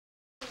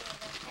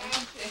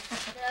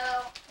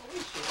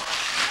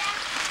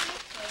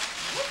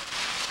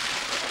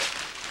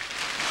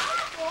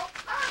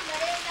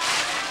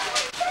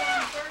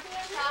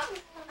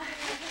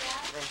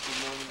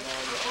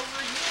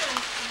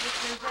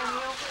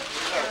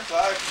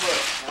5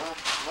 foot, huh?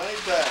 Money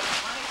back.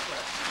 Money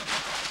clip.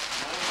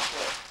 9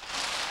 foot.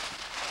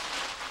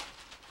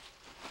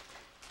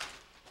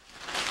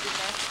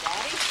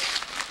 Daddy?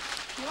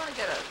 You want to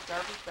get a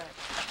garbage bag?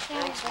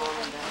 Thanks, Mom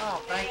and Dad.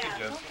 Oh, thank you,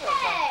 Yeah. Joseph. Don't put it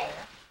back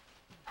there.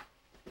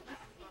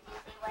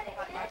 Like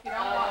you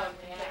don't want it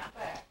to Yeah. take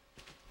back.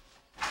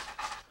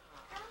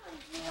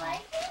 Do you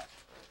like it?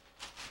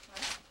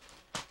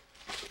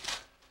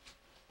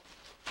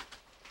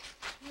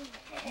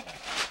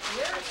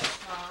 Here's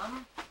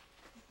some.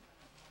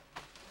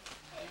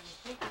 You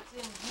think it's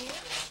in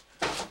here?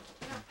 You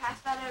gonna pass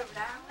that over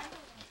that way?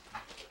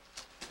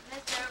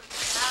 This over to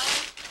that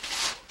way?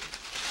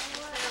 This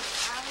over to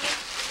that way?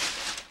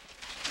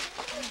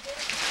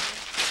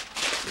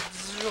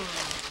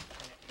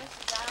 This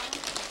is that one?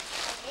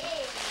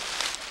 Hey.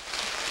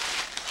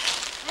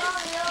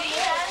 Mommy,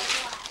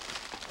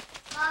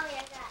 Mommy, I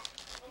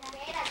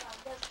got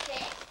this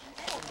stick.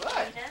 Oh,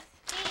 good.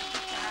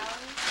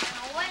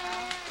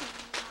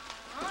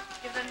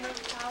 Give them the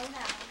towel now.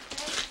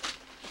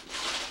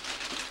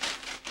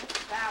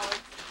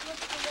 Ballads.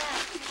 What's that?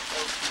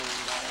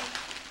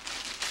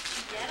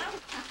 Get them?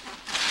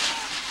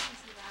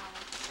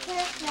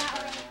 Here's that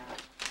one.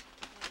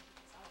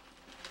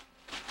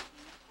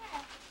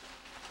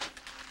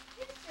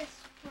 This is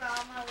from, I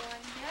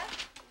wonder.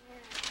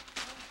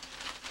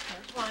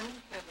 There's one.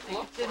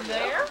 Looked in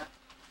there.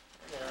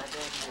 Yeah, I don't know.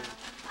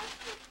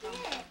 What's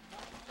it?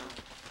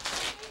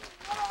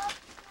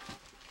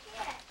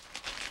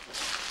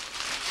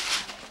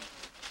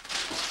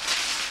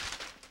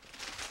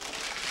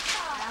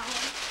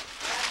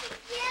 Maybe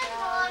it's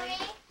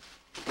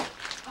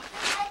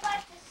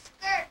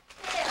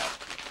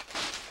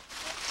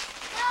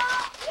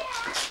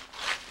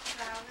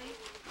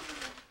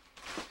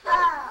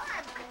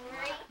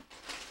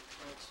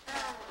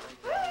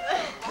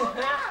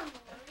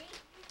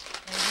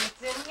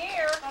in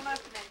here.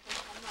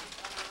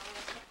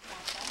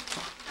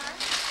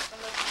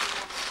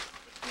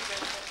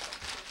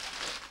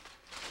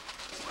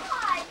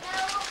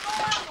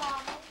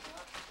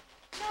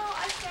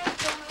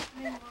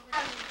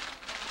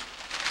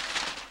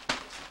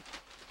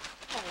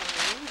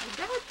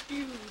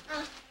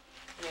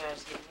 Yeah, I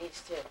was getting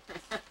these too.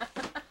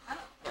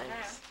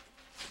 Thanks.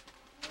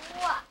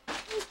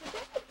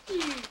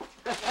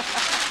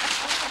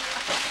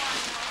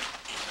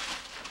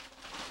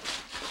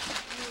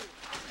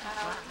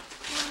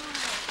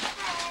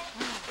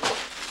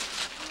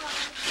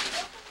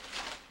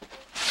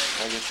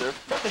 I get through?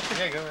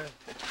 Yeah, go ahead.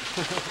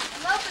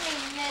 I'm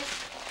opening this.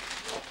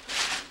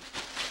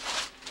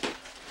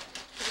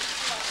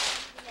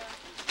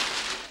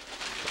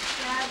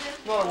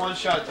 Not a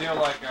one-shot deal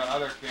like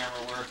other camera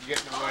where if you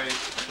get in the way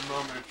at the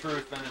moment of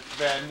truth, then it's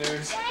bad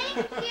news. Thank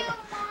you,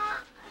 Mom.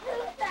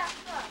 Who's that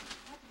from?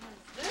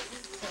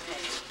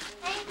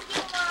 Thank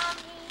you,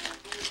 Mommy.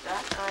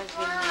 That guy's been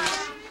Mom. nice.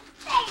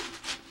 Thanks.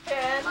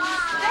 Pen.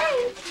 Mom.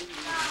 Thanks.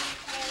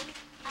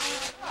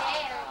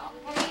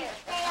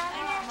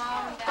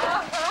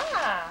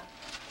 Uh-huh.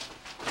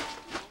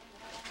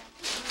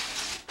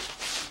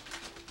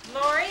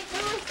 Lori, who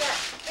is that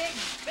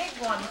big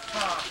one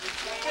from?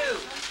 Who?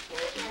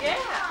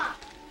 Yeah.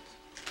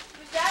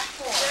 Who's that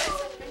for?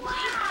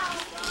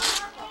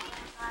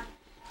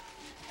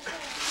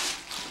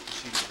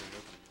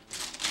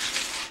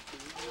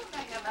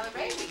 Another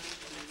baby.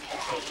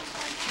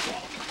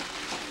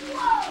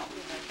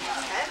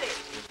 Heavy.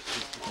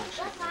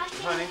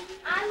 Honey,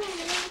 I'm in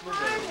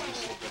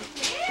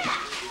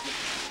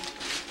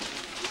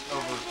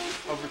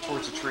over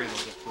towards the tree a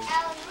little bit, please.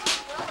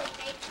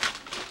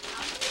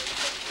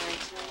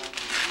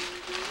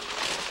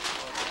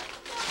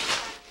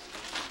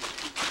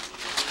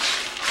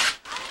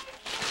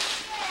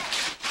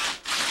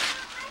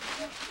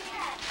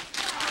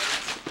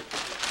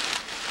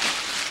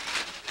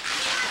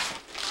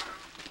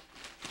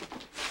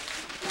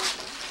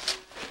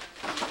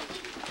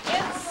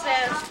 It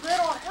says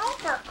Little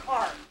Helper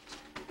Cart.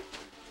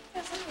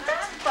 It's a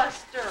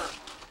dustbuster.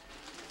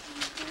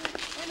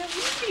 And a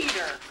weed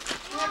eater.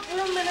 And a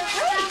broom and a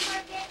rake.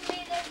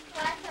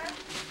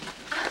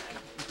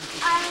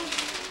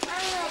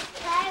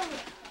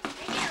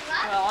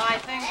 Well, I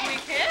think we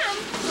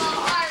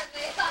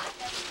can.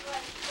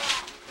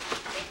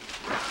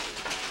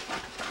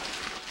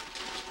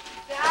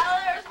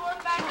 There's one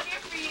back here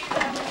for you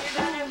then when you're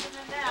done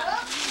opening it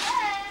up.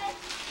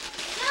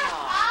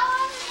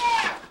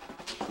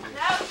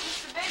 No, it's just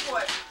the big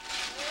one.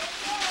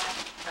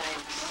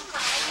 Thanks.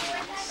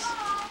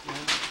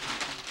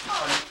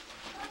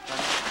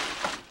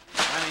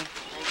 Honey,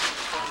 Thanks.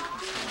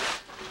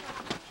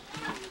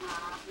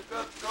 you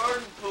got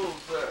garden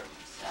tools there.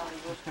 Sally,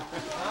 what's going on?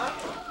 Huh?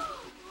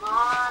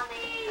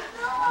 Mommy,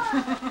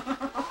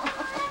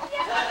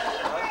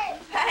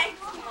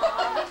 thanks,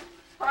 Mom.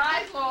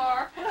 Surprise,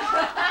 Laura.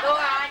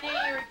 Laura, I knew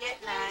you were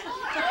getting that.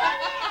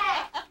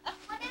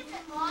 What is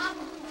it, Mom?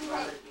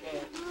 Brother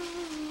Ted.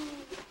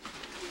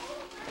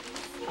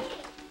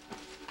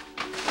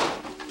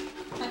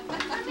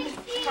 Let me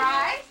see.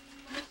 Surprise?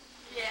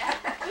 Yeah.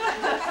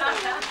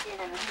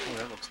 Oh,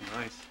 that looks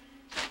nice.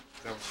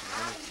 That was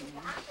some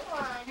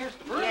Here's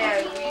the bird.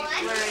 Yeah,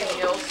 we were in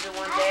Yeltsin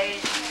one day,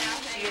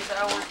 and she was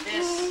over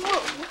this,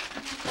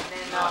 and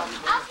then,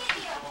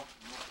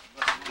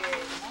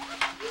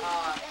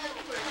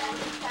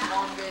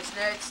 Mom goes,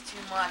 no, it's too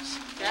much.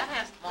 That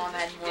has Mom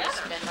had more to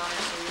spend on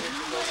it, so we were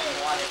to go and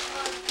watch it.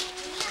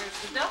 Here's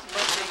the Delta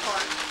birthday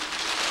card.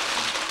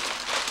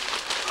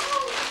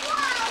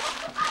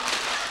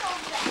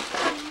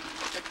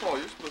 Hey, Paul,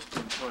 you're supposed to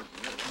be fun.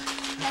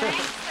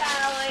 Thanks,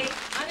 Sally.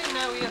 I didn't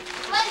know we had to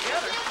put What it did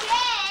together. you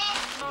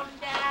get? Mom,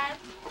 Dad.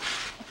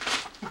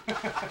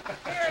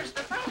 Here's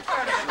the front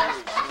part of this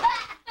one.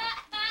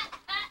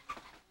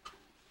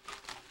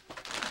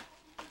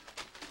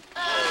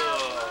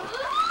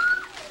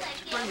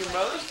 Bring your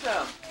mother's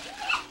down.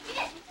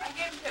 I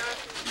gave them to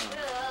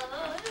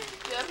her.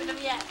 You opened them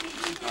yet?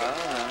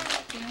 Ah.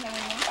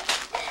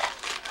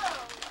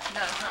 No,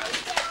 not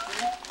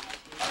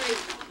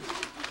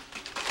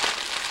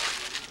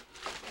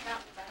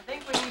I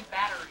think we need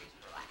batteries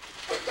for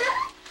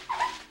that.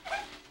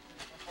 A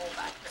whole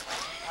back there,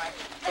 like,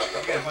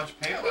 You got a bunch of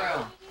paper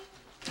out.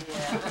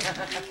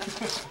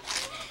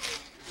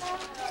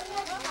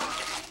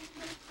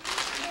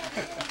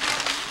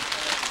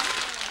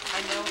 I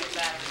know the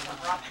batteries. I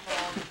brought them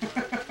along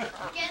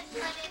Guess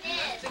what it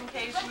is? just in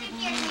case Look we at your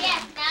need them.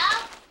 gift, no?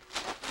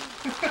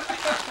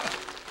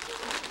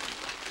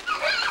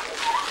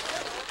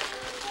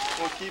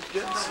 We'll keep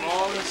getting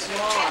smaller and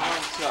smaller,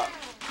 huh, Chuck?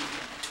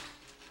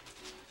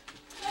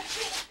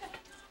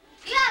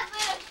 You have a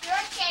little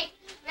shortcake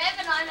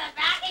ribbon on the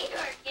back of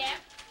your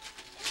gift.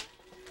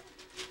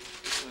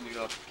 When you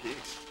got the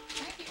keys.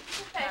 Thank you.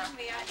 Pay for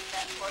me, I did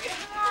that for you.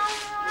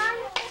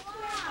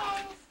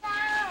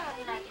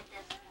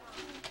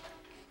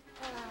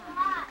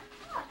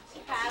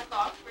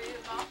 Padlock for your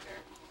locker.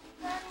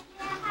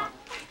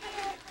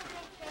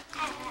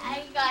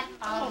 I got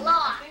a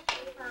lot. I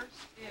think the first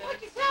is...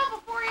 What'd you tell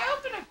before you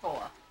opened it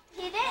for?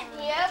 He didn't.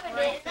 He opened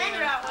it. Then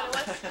there. out what it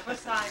was.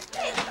 Beside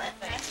this, I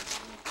think.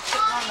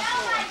 Oh, no,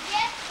 my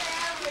gifts are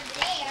over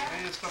there.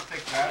 They just don't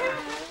take batteries.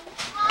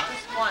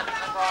 Just one. I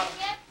brought them.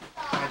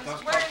 Hey,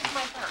 those Where buttons- is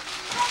my purse?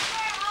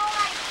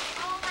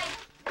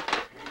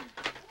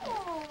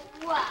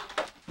 Wow.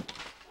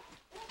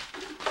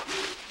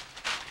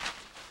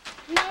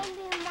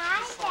 Maybe my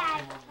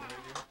dad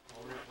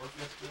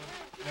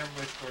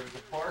Everybody started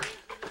to park.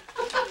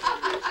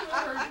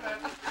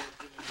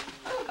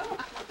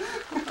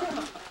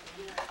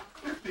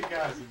 50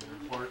 guys in there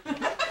parking.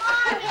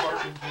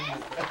 Parking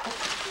Mommy,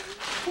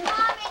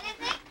 does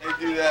it They come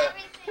do with that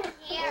everything on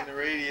here? the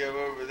radio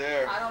over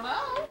there. I don't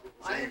know.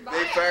 I They, didn't buy they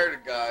it. fired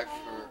a guy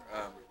for,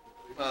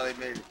 well, they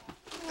made it.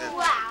 Wow,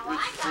 I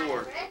got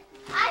Ford it.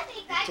 I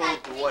think I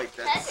told got Dwight,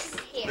 big that's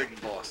feathers the here.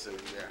 big boss over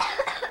there.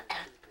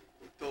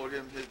 He told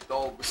him his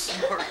dog was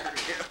smarter than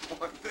him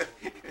one day.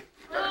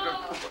 Fired him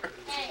for it.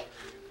 Hey,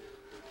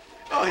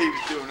 Oh, he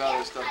was doing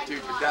other stuff too,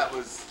 but that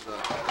was the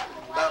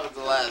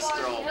last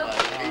straw.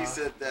 Buddy. He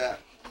said that.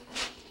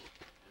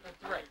 The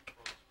drink.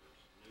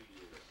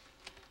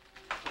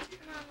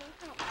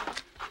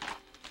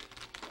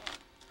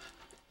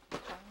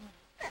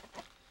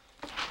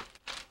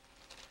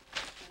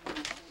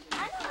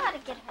 I know how to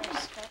get her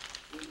stick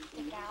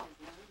out.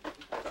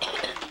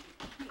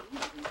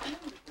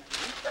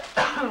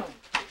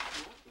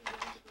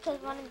 Because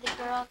one of the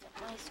girls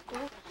at my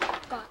school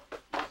got,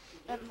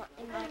 in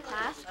my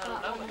class, I don't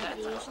got know one what of that's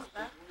these all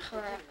about. for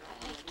a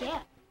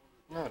gift.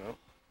 No, I don't.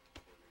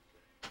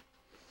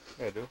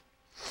 Yeah, I do.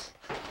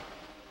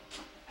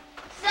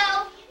 So,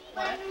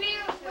 when we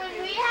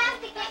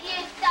have to get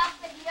you stuff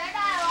and you're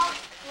not allowed,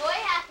 Roy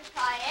has to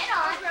try it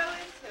on. Grow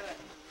into it.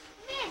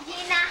 Come here,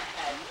 Gina.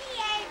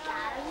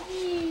 Come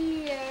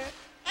here.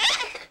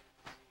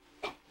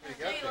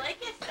 There you go. like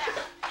it,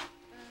 Sarah?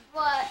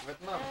 What? With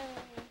mom.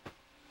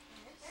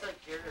 It's like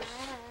yours.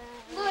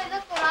 Louis,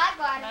 look what I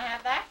got. Can I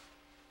have that?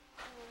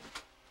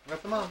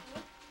 With the mom.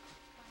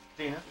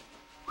 Dina.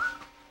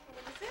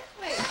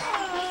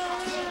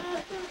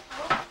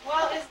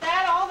 Well, is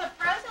that all the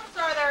presents,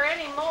 or are there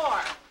any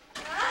more?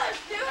 There's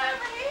two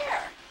over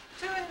here.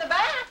 Two in the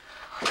back.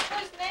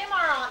 Whose name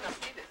are on them?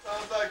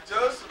 Sounds like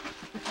Joseph.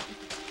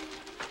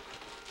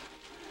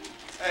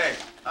 Hey,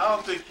 I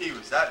don't think he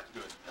was that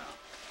good now.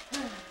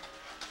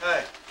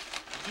 Hey,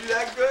 you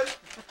that good?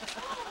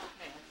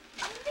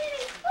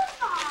 Mini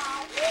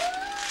football.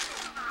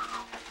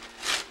 Wow.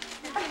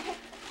 Did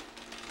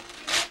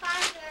you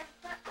find your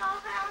football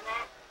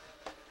helmet?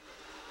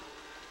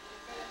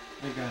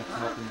 You're going to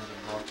help him with a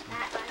box.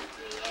 That must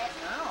be it.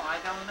 No, I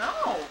don't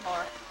know.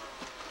 Or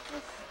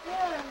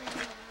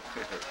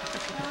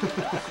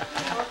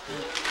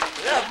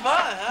Yeah,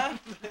 fun, huh?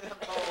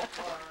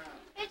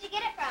 Where'd you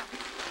get it from?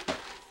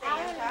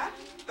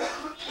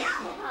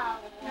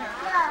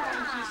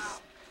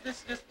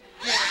 this just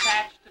get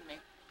attached to me.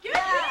 Give it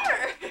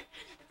here. It's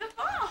a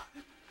ball.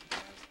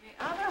 There's the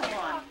other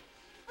one.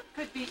 What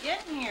could be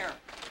in here?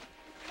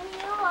 Can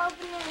you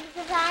open it?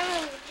 Because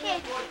I'm a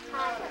kid.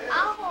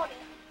 I'll hold it.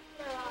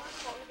 No, I'll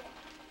hold it.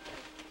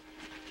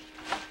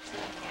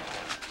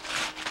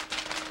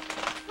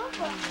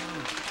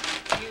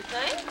 you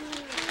think?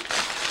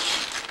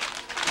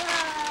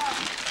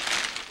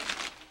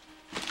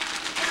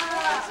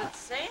 Does it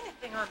say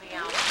anything on the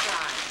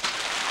outside?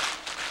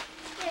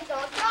 Okay,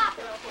 don't drop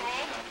it,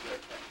 okay?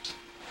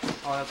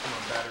 Oh, that's my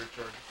battery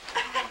charger.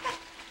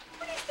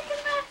 What are you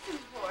sticking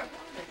matches for?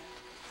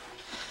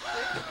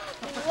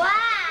 Wow!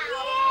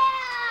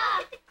 Yeah!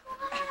 Look at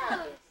the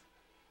clothes!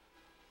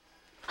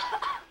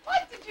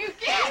 What did you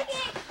get?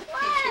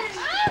 Clothes!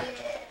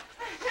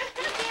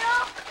 You get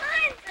all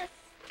kinds of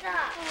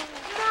stuff.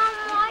 Mom,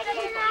 why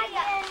didn't I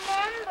get a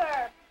number?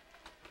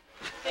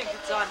 I think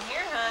it's on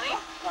here, honey.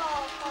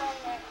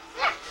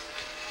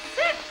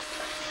 Six.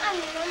 I'm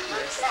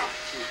number six.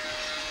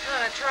 You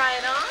want to try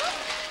it on?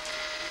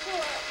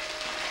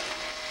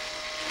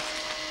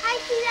 I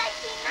see that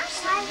Tina.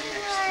 Why are you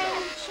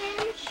wearing chin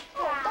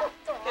strap?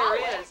 There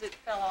is. It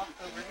fell off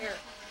over here.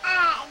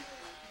 Ah.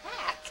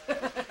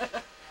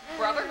 Hat.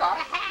 Brother got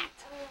a hat.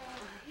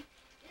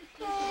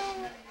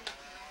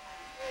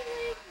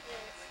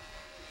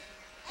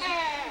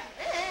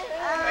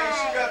 Hey,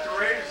 she got the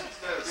Raiders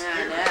instead of I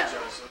Steelers, know.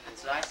 Joseph.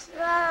 That's what I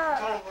said.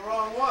 Told him the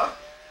wrong one.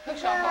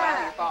 Push on out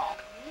of your ball.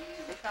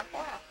 Push on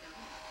out.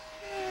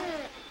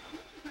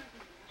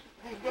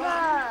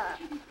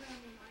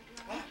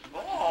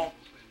 Ball.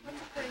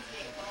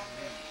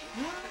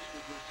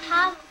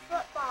 Have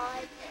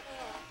football in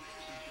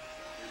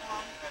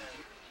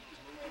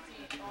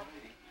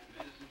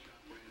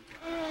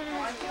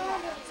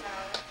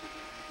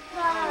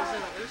Oh, is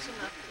it loose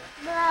enough?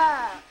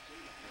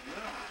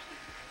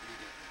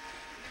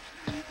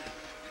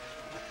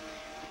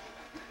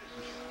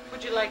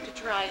 Would you like to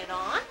try it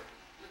on?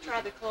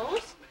 Try the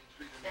clothes?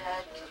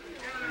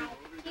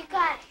 You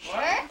got a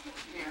shirt,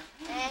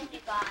 and you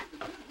got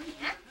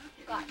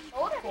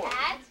shoulder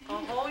pads. A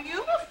whole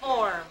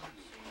uniform.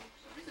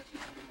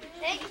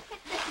 Then you put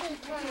this in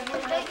front of the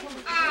big.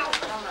 Ow!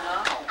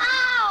 Oh,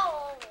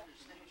 Ow!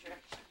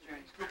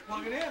 Let's go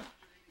plug it in.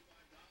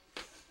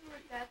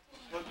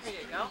 Here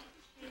you go.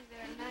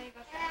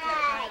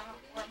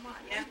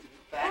 yeah.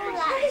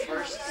 Batteries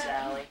first,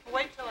 Sally.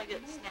 Wait till I get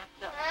it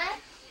snapped up. Huh?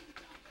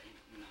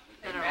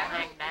 Then it'll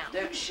hang down.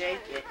 Don't shake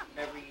it,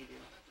 whatever you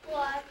do.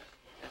 What?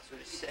 That's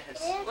what it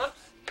says.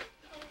 Whoops.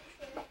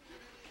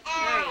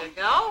 There you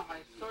go.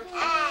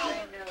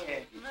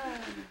 Okay.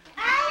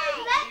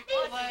 Let me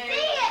see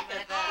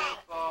it.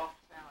 Basketball.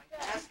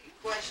 Ask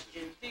a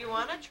question. Do you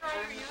want to try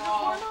your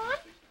uniform on?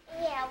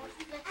 Yeah, what's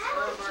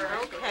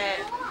the Okay.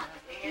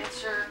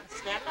 Answer.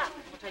 Stand up.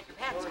 We'll take your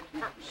pants off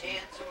first.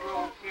 Answer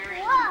will appear in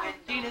the window.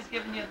 Dina's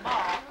giving you the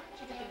ball.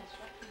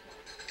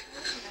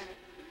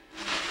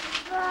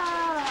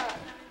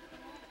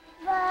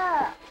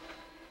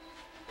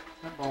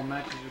 That ball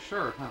matches your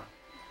shirt, huh?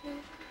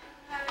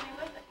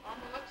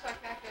 Looks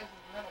like that goes in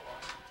the middle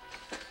one.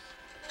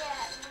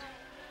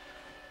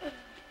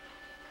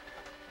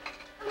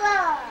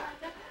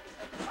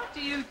 What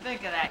do you think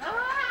of that?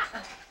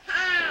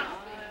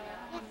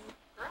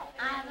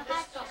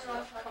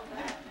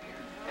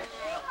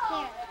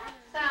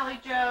 Sally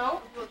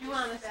Joe, do you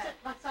want to sit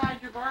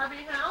beside your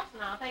Barbie house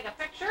and I'll take a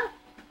picture?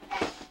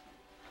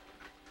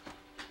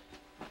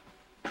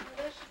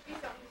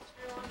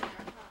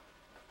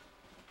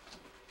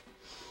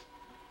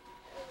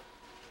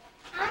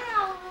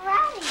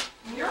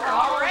 You're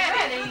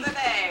already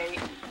Today.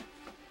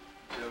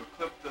 They'll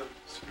clip the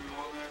screw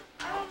on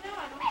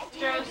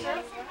there.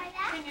 Joseph,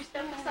 can you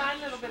step aside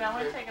a little bit? I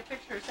want to take a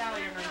picture of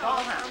Sally in her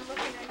dollhouse. I'm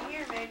looking in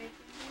here, maybe.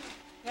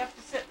 You have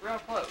to sit real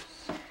close.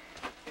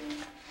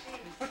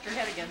 And put your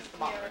head against the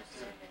bars.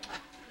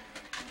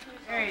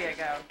 There you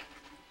go.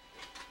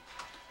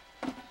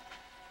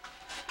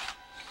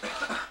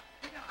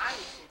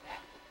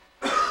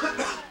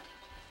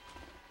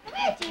 Come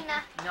here,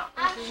 Tina. No.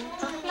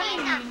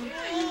 Tina.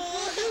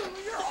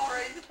 You're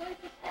already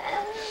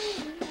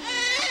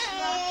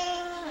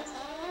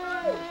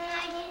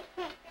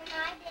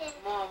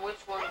Mom, which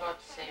one got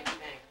the same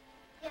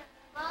thing?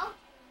 Well,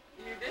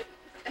 You did?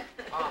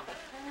 Mom,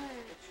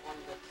 which one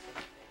got the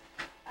same thing?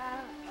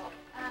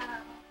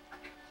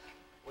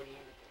 What do you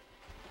do?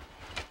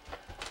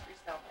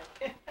 Yourself.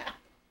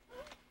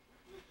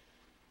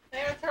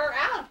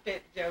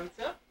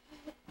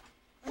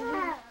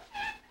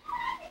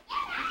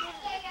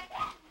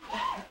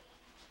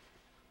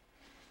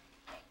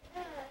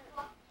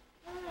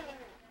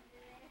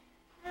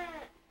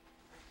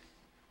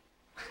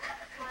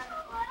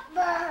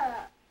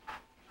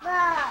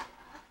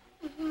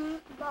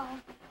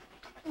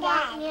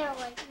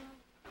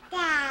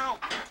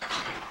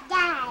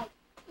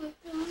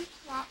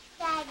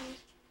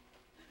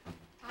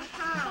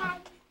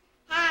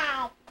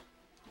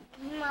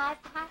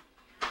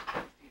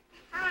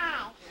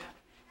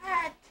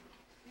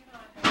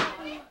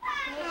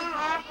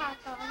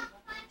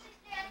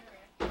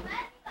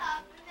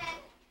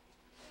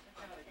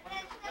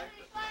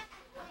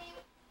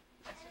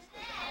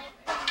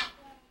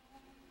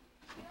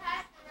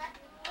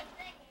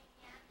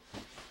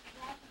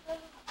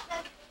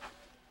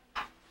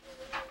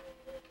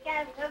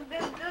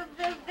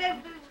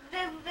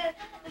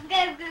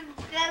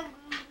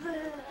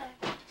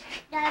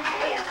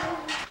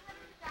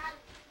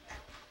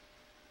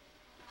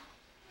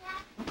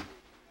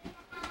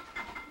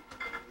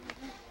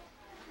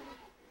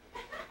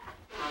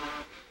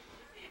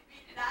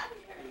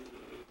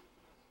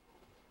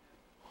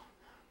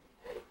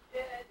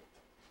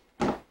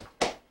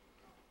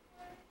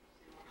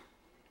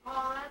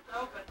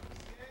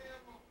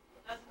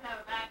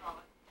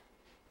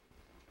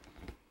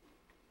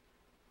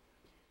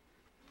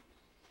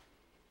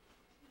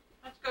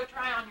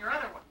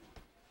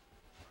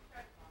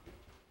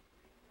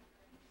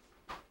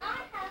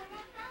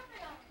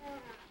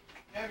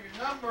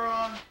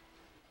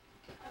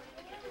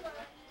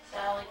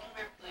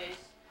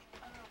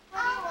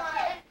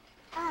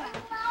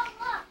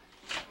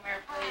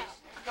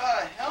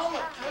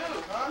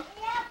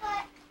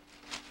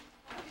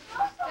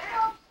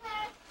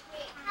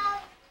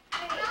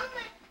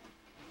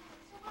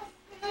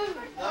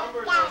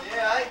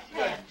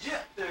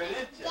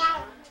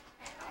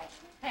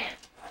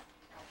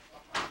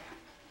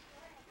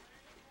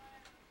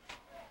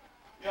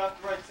 have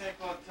to write Santa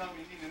Claus and tell me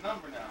you need a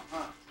number now,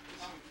 huh?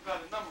 You got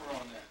a number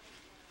on there.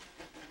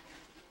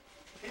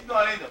 He's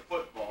not into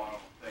football, I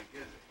don't think,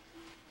 is he?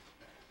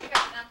 You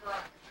got a number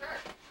on your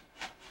shirt.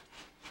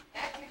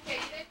 That's in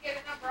case you didn't get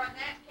a number on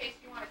that in case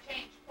you want to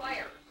change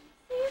players.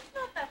 See, it's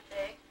not that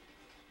big.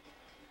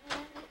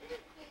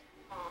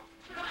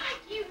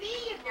 Right, you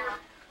need your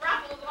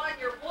ruffles on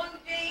your blue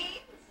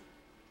jeans.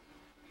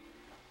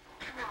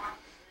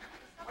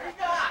 What do you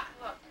got?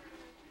 Look.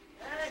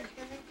 Yeah, you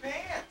get new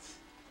pants.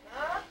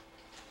 Huh?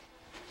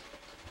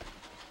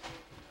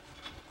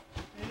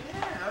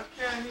 Yeah,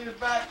 okay, I need a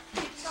back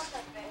piece. It's not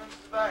that big. Where's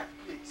the back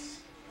piece?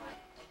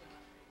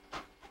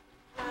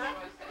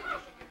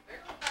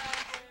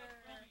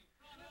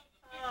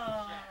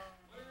 Oh.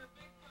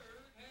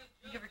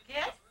 You give her a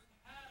kiss?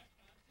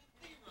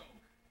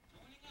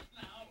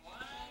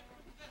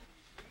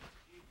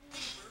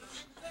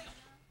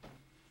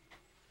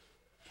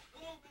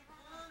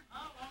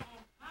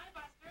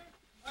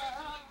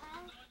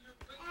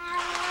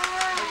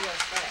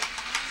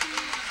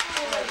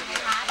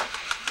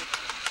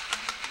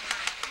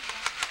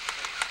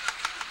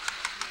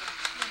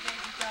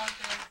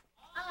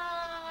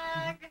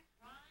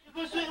 You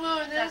put Sweet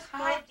Lou in this?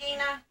 Hi,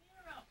 Gina.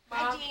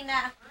 Hi,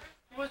 Gina.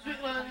 You put Sweet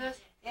Lou in this?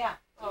 Yeah.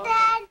 Oh,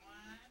 Dad,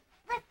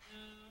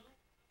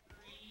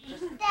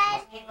 Just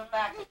Dad, keep it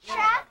back. the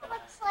truck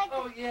looks like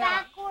Oh, a yeah.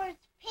 backwards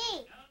P.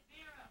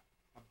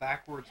 A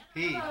backwards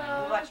P. You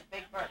watch a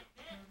big bird.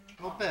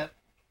 A little bit.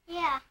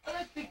 Yeah. I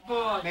like big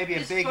boy. Maybe a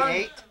It's big fun.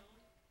 8. Does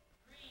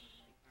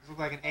it look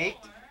like an 8?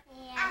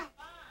 Yeah.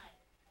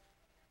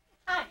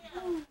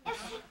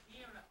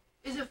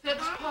 Is it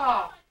Phip's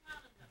paw?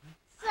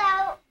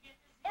 So,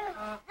 if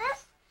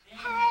this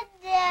had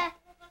the,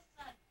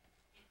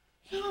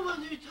 Show him a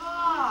new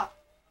top.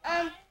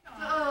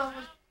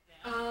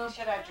 You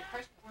should have your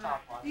Christmas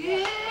top on.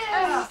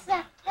 Yeah.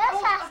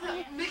 this has to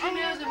be, Mickey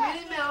Mouse and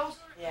Minnie Mouse.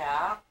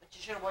 Yeah, but you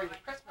should have worn your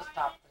Christmas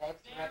top today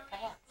with your red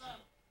pants.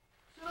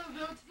 Should I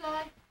go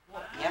today?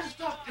 Well, I yes. just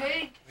talk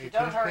pink. If you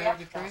don't hurry up,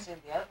 you'll see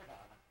the other one.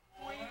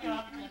 I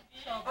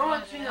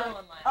want to see that.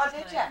 Oh,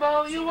 did you?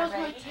 Mom, you want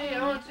my tape? I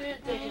want to see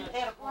it taken. They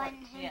had a boy. one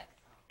who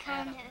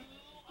kind of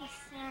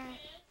concerned.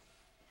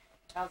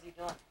 How's he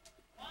doing?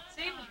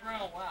 Seems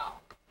real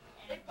well.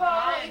 Hey,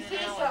 Paul, Mine you and see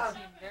Ellen some?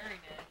 seem very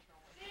natural.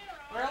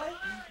 Really?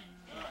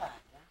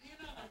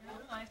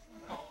 Real nice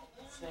and cold.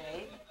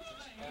 See?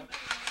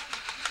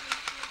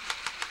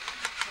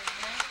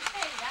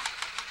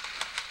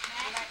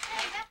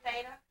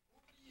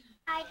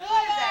 I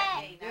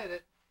You did it. did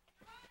it.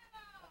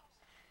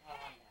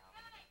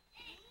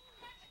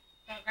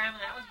 So, Grandma,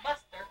 that was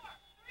Buster.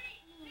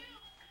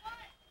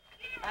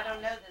 I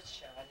don't know this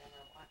show. I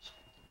never watched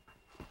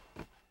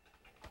it.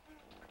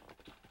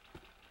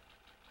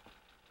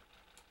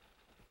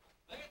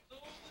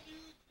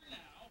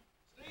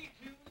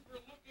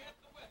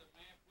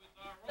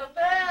 Come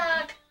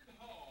back.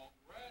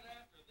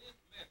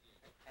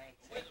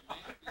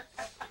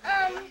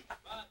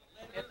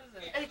 This is a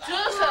Hey,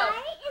 Joseph.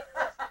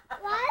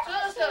 What?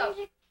 Joseph.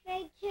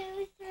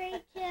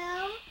 3232.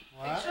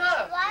 What?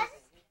 Joseph. What?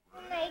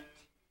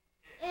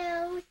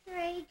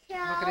 3232. Look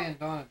at Aunt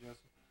Donna, Joseph.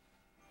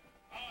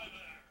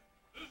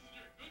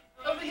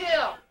 Over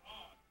here.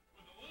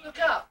 Look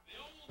up.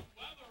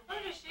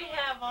 What does she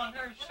have on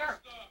her shirt?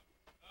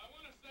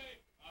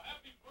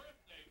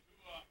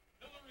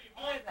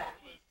 Who is that?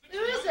 Who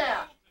is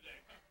that?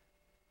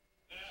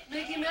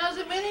 Mickey Mouse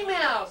and Minnie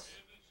Mouse.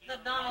 The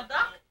Donald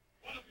Duck?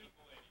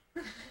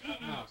 No,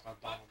 it's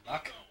not Donald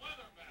Duck.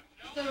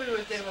 Tell me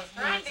what they was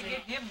Trying to Nancy. get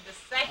him to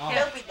say Oh. it.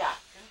 Dopey Duck.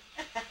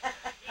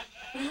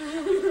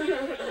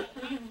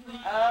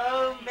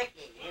 Oh,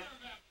 Mickey.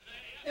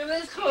 Hey,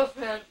 let's go,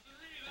 friend.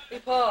 Hey,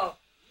 Paul.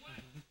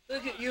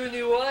 Look at you and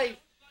your wife.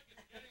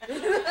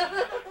 Is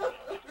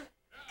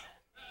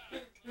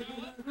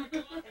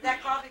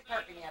that coffee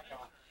perking yet,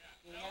 Dawn?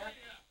 You hear it?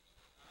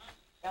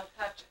 Don't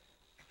touch it.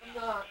 I'm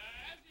not.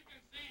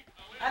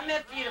 I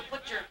meant for you to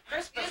put your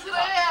Christmas Yes, it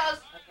clock. is.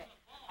 Okay.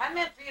 I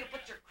meant for you to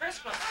put your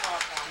Christmas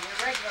clock on, your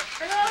regular Oh,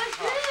 Christmas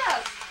clock.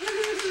 yes.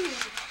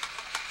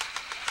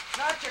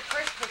 Not your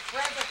Christmas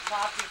present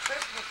clock, your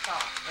Christmas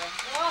clock.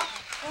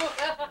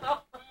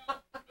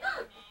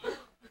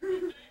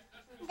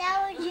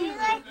 Now, would you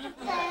like to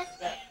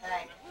test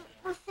Hey,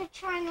 what's the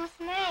trend with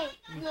me?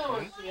 No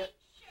one see it.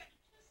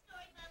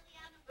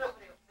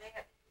 nobody will see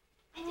it.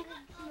 I'm going to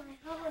put my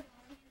hood on.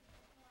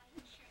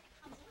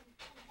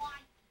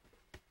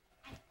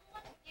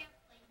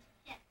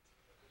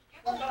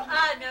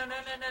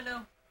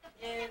 No.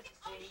 Yes,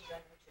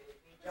 season to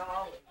be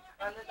jolly.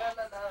 La, la, la,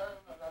 la, la,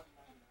 la.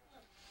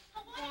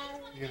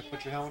 You gonna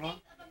put your helmet on?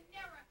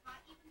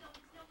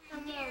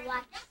 I'm going to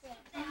watch this.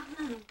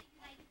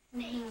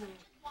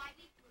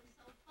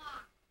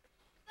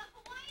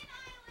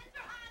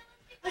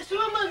 I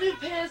saw my new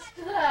pants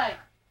today.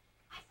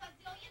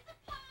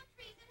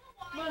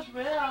 Must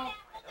wear